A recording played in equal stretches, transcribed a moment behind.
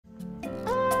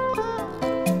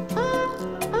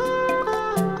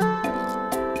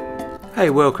Hey,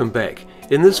 welcome back.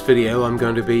 In this video I'm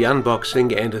going to be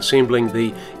unboxing and assembling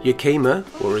the Yakima,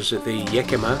 or is it the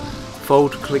Yakima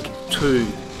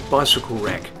FoldClick2 bicycle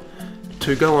rack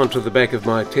to go onto the back of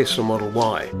my Tesla Model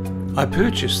Y. I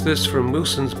purchased this from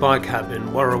Wilson's Bike Hub in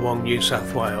Warrawong, New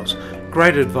South Wales.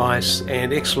 Great advice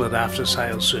and excellent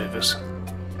after-sales service.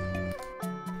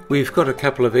 We've got a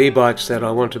couple of e-bikes that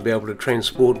I want to be able to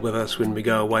transport with us when we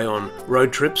go away on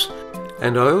road trips.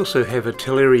 And I also have a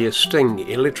Teleria Sting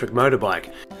electric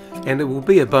motorbike, and it will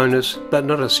be a bonus but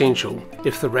not essential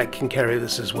if the rack can carry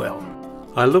this as well.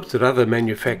 I looked at other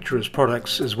manufacturers'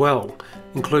 products as well,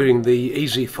 including the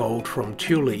Easy Fold from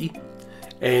Thule,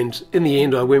 and in the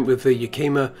end I went with the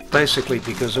Yakima basically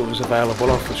because it was available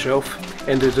off the shelf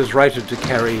and it is rated to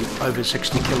carry over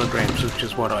 60 kilograms, which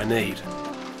is what I need.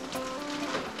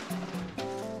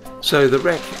 So the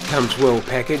rack comes well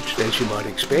packaged, as you might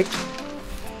expect.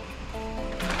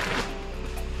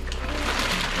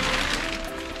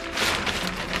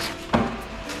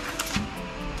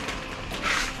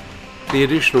 The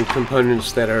additional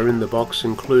components that are in the box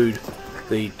include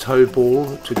the tow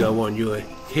ball to go on your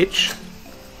hitch.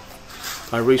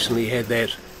 I recently had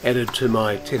that added to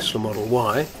my Tesla Model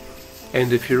Y,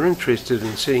 and if you're interested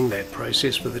in seeing that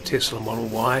process with the Tesla Model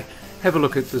Y, have a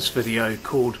look at this video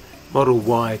called Model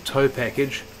Y Tow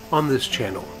Package on this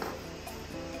channel.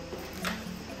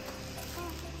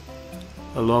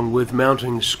 Along with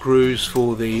mounting screws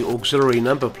for the auxiliary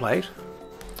number plate,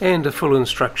 and a full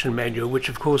instruction manual, which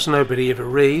of course nobody ever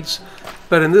reads,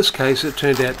 but in this case it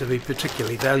turned out to be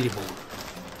particularly valuable.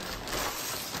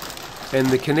 And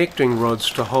the connecting rods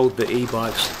to hold the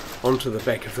e-bikes onto the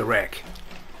back of the rack.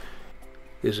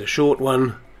 There's a short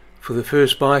one for the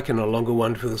first bike and a longer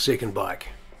one for the second bike.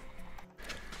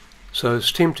 So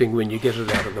it's tempting when you get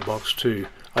it out of the box to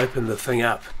open the thing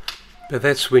up, but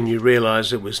that's when you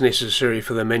realise it was necessary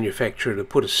for the manufacturer to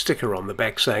put a sticker on the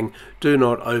back saying do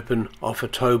not open off a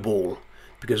tow ball,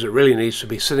 because it really needs to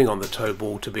be sitting on the tow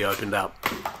ball to be opened up.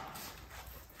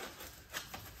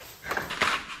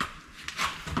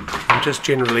 I'm just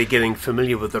generally getting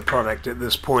familiar with the product at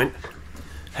this point,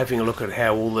 having a look at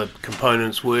how all the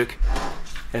components work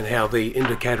and how the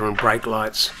indicator and brake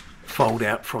lights fold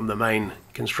out from the main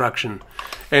construction,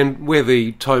 and where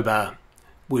the tow bar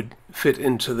would fit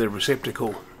into the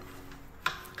receptacle.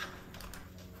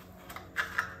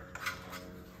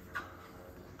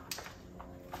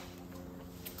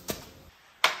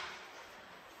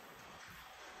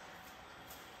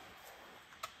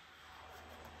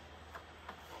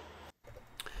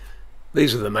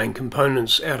 These are the main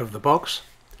components out of the box,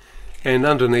 and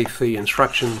underneath the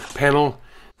instruction panel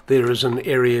there is an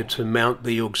area to mount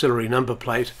the auxiliary number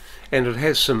plate, and it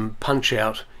has some punch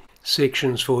out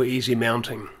sections for easy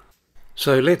mounting.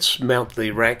 So let's mount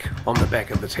the rack on the back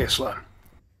of the Tesla.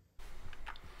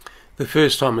 The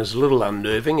first time is a little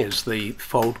unnerving as the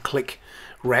FoldClick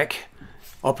rack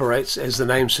operates as the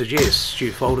name suggests.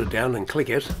 You fold it down and click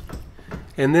it,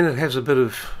 and then it has a bit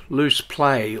of loose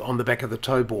play on the back of the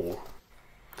tow ball.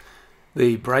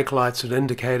 The brake lights and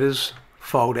indicators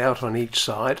fold out on each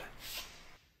side.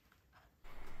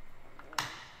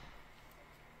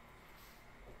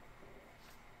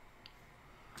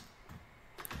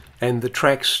 And the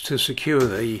tracks to secure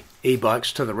the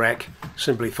e-bikes to the rack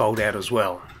simply fold out as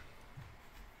well.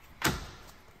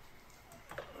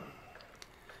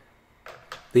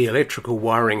 The electrical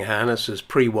wiring harness is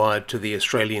pre-wired to the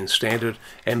Australian standard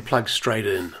and plugs straight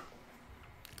in.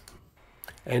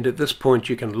 And at this point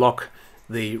you can lock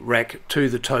the rack to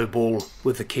the tow ball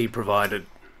with the key provided.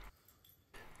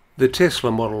 The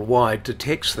Tesla Model Y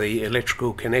detects the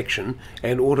electrical connection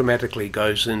and automatically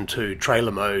goes into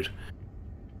trailer mode.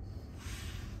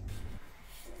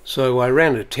 So I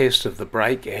ran a test of the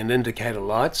brake and indicator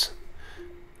lights,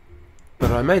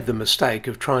 but I made the mistake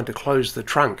of trying to close the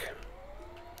trunk.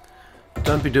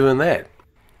 Don't be doing that.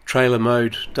 Trailer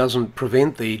mode doesn't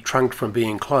prevent the trunk from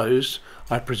being closed,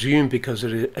 I presume because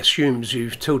it assumes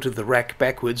you've tilted the rack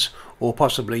backwards, or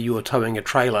possibly you are towing a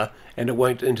trailer and it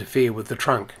won't interfere with the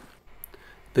trunk.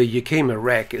 The Yakima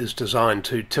rack is designed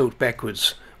to tilt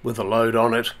backwards with a load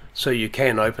on it, so you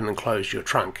can open and close your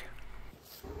trunk.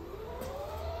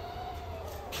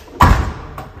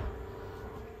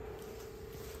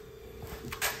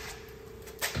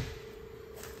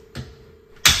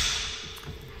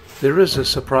 There is a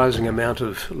surprising amount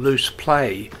of loose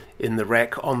play in the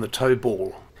rack on the tow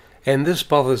ball, and this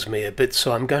bothers me a bit,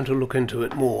 so I'm going to look into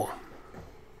it more.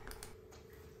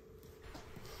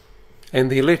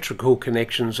 And the electrical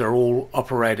connections are all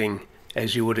operating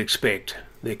as you would expect.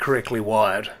 They're correctly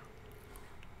wired.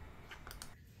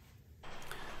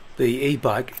 The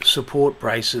e-bike support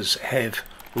braces have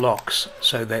locks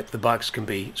so that the bikes can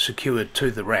be secured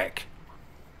to the rack.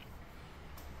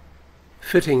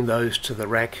 Fitting those to the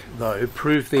rack, though,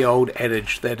 proved the old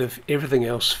adage that if everything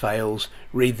else fails,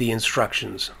 read the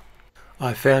instructions.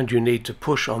 I found you need to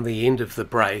push on the end of the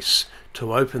brace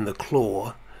to open the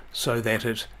claw so that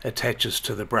it attaches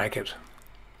to the bracket.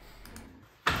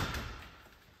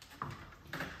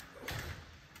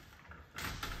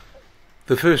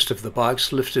 The first of the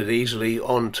bikes lifted easily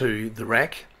onto the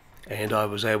rack, and I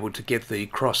was able to get the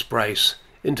cross brace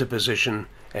into position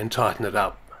and tighten it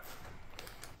up.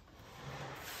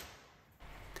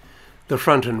 The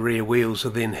front and rear wheels are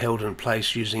then held in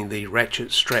place using the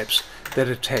ratchet straps that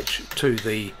attach to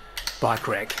the bike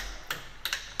rack.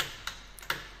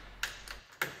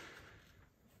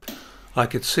 I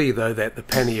could see though that the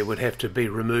pannier would have to be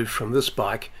removed from this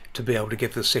bike to be able to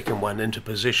get the second one into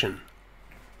position.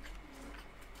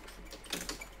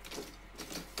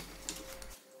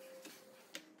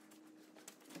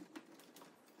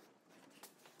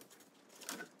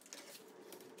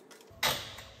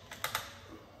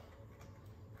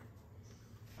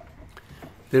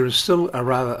 There is still a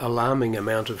rather alarming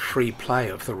amount of free play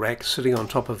of the rack sitting on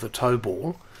top of the tow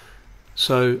ball,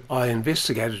 so I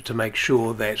investigated to make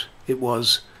sure that it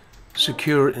was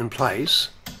secure in place,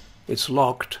 it's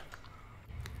locked,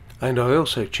 and I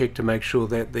also checked to make sure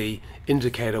that the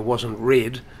indicator wasn't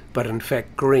red but in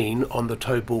fact green on the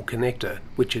tow ball connector,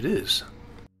 which it is.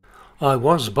 I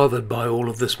was bothered by all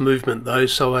of this movement though,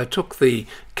 so I took the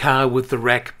car with the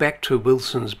rack back to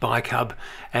Wilson's Bike Hub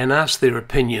and asked their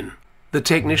opinion. The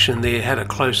technician there had a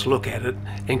close look at it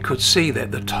and could see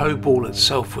that the tow ball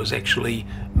itself was actually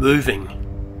moving.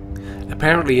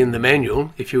 Apparently in the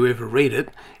manual, if you ever read it,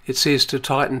 it says to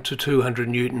tighten to 200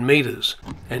 Newton meters,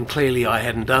 and clearly I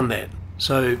hadn't done that.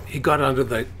 So he got under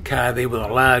the car there with a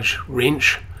large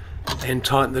wrench and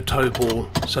tightened the tow ball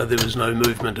so there was no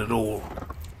movement at all.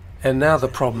 And now the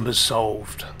problem is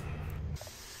solved.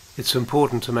 It's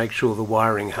important to make sure the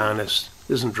wiring harness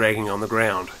isn't dragging on the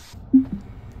ground.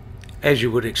 As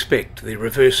you would expect, the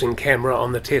reversing camera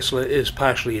on the Tesla is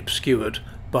partially obscured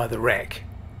by the rack.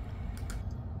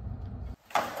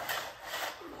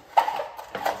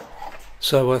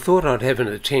 So I thought I'd have an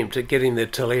attempt at getting the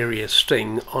Teleria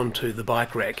Sting onto the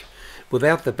bike rack.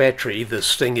 Without the battery, the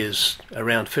Sting is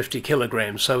around 50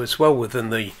 kilograms, so it's well within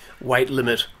the weight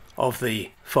limit of the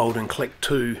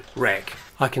FoldClick2 rack.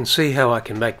 I can see how I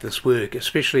can make this work,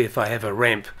 especially if I have a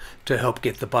ramp to help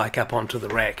get the bike up onto the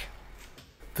rack.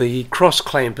 The cross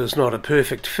clamp is not a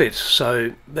perfect fit,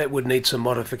 so that would need some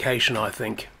modification, I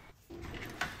think.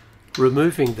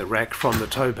 Removing the rack from the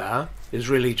tow bar is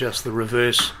really just the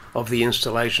reverse of the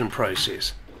installation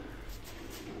process.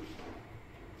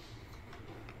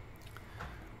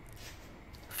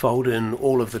 Fold in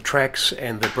all of the tracks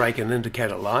and the brake and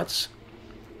indicator lights.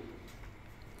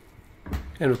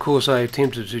 And of course I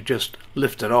attempted to just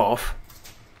lift it off,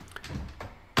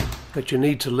 but you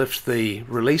need to lift the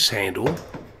release handle,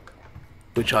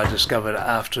 which I discovered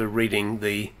after reading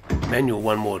the manual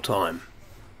one more time.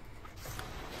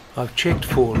 I've checked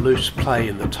for loose play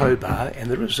in the tow bar, and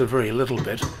there is a very little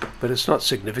bit, but it's not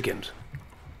significant.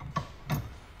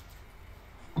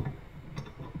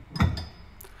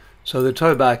 So the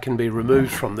tow bar can be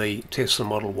removed from the Tesla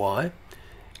Model Y,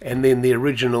 and then the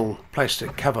original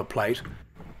plastic cover plate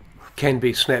can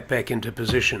be snapped back into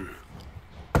position.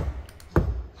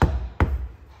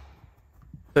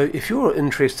 So if you're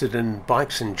interested in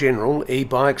bikes in general,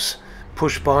 e-bikes,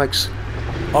 push bikes,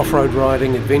 off-road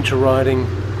riding, adventure riding,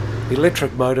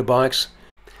 electric motorbikes,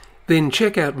 then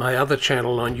check out my other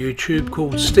channel on YouTube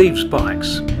called Steve's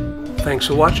Bikes. Thanks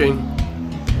for watching.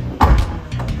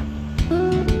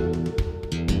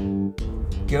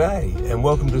 G'day and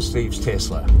welcome to Steve's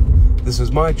Tesla. This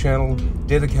is my channel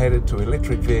dedicated to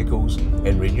electric vehicles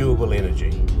and renewable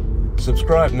energy.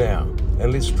 Subscribe now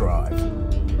and let's drive.